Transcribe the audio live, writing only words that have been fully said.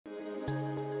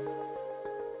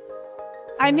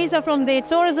I'm Lisa from the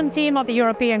tourism team of the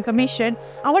European Commission,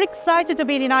 and we're excited to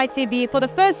be in ITB for the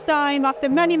first time after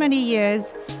many, many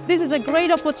years. This is a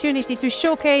great opportunity to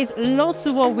showcase lots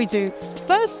of what we do.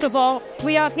 First of all,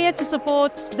 we are here to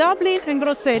support Dublin and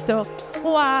Grosseto,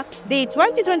 who are the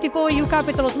 2024 EU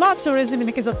Capital of Smart Tourism in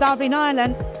the case of Dublin,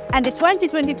 Ireland, and the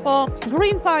 2024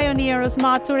 Green Pioneer of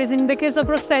Smart Tourism in the case of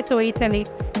Grosseto, Italy.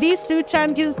 These two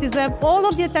champions deserve all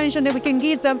of the attention that we can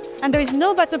give them, and there is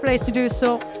no better place to do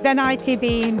so than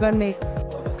ITB in Berlin.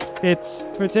 It's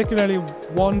particularly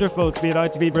wonderful to be at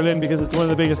ITB Berlin because it's one of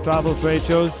the biggest travel trade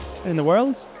shows in the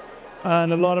world.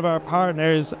 And a lot of our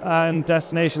partners and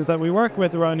destinations that we work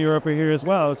with around Europe are here as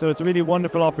well. So it's a really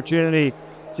wonderful opportunity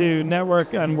to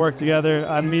network and work together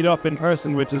and meet up in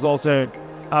person, which is also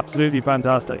absolutely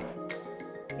fantastic.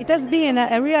 It has been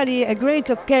really a great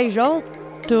occasion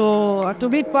to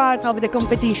be part of the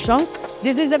competition.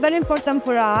 This is very important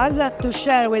for us to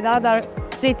share with other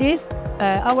cities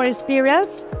our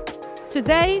experience.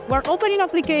 Today, we're opening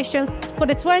applications for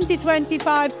the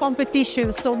 2025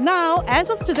 competition. So now, as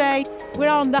of today, we're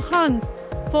on the hunt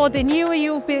for the new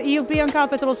European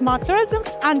Capital of Smart Tourism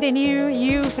and the new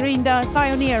EU Green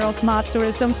Pioneer of Smart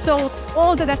Tourism. So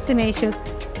all the destinations,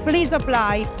 please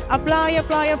apply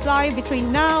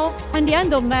between now and the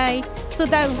end of May so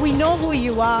that we know who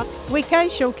you are, we can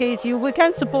showcase you, we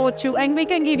can support you, and we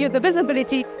can give you the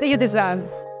visibility that you deserve.